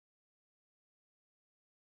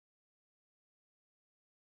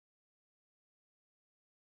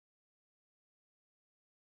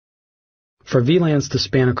For VLANs to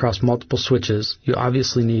span across multiple switches, you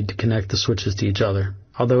obviously need to connect the switches to each other.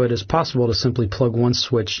 Although it is possible to simply plug one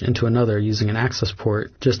switch into another using an access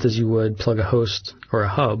port, just as you would plug a host or a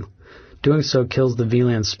hub, doing so kills the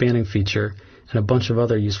VLAN spanning feature and a bunch of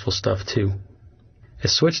other useful stuff too. A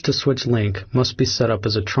switch-to-switch link must be set up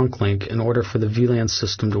as a trunk link in order for the VLAN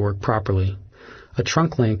system to work properly. A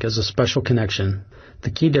trunk link is a special connection.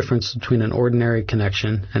 The key difference between an ordinary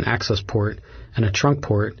connection, an access port, and a trunk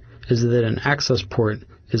port is that an access port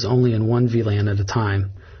is only in one VLAN at a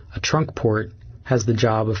time. A trunk port has the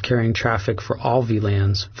job of carrying traffic for all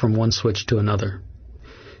VLANs from one switch to another.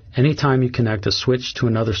 Anytime you connect a switch to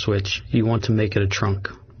another switch, you want to make it a trunk.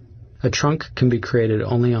 A trunk can be created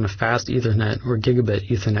only on a fast Ethernet or gigabit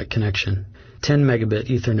Ethernet connection. 10 megabit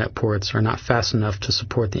Ethernet ports are not fast enough to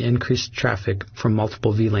support the increased traffic from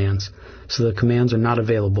multiple VLANs, so the commands are not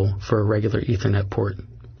available for a regular Ethernet port.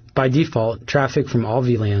 By default, traffic from all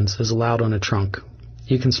VLANs is allowed on a trunk.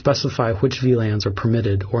 You can specify which VLANs are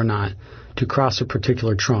permitted or not to cross a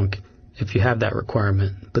particular trunk if you have that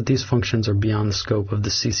requirement, but these functions are beyond the scope of the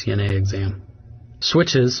CCNA exam.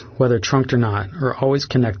 Switches, whether trunked or not, are always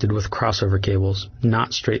connected with crossover cables,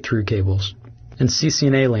 not straight-through cables. In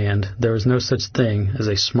CCNA land, there is no such thing as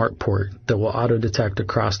a smart port that will auto-detect a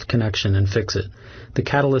crossed connection and fix it. The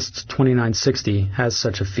Catalyst 2960 has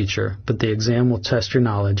such a feature, but the exam will test your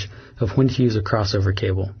knowledge of when to use a crossover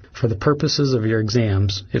cable. For the purposes of your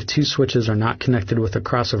exams, if two switches are not connected with a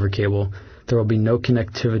crossover cable, there will be no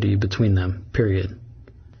connectivity between them, period.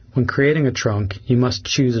 When creating a trunk, you must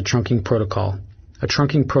choose a trunking protocol. A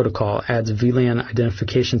trunking protocol adds a VLAN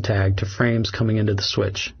identification tag to frames coming into the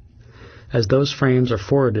switch. As those frames are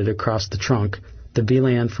forwarded across the trunk, the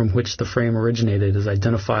VLAN from which the frame originated is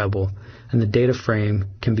identifiable, and the data frame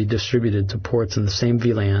can be distributed to ports in the same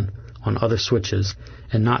VLAN on other switches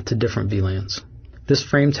and not to different VLANs. This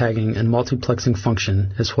frame tagging and multiplexing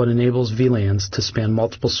function is what enables VLANs to span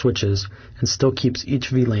multiple switches and still keeps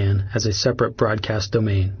each VLAN as a separate broadcast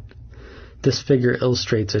domain. This figure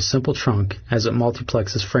illustrates a simple trunk as it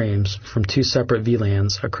multiplexes frames from two separate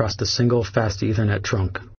VLANs across a single fast Ethernet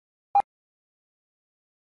trunk.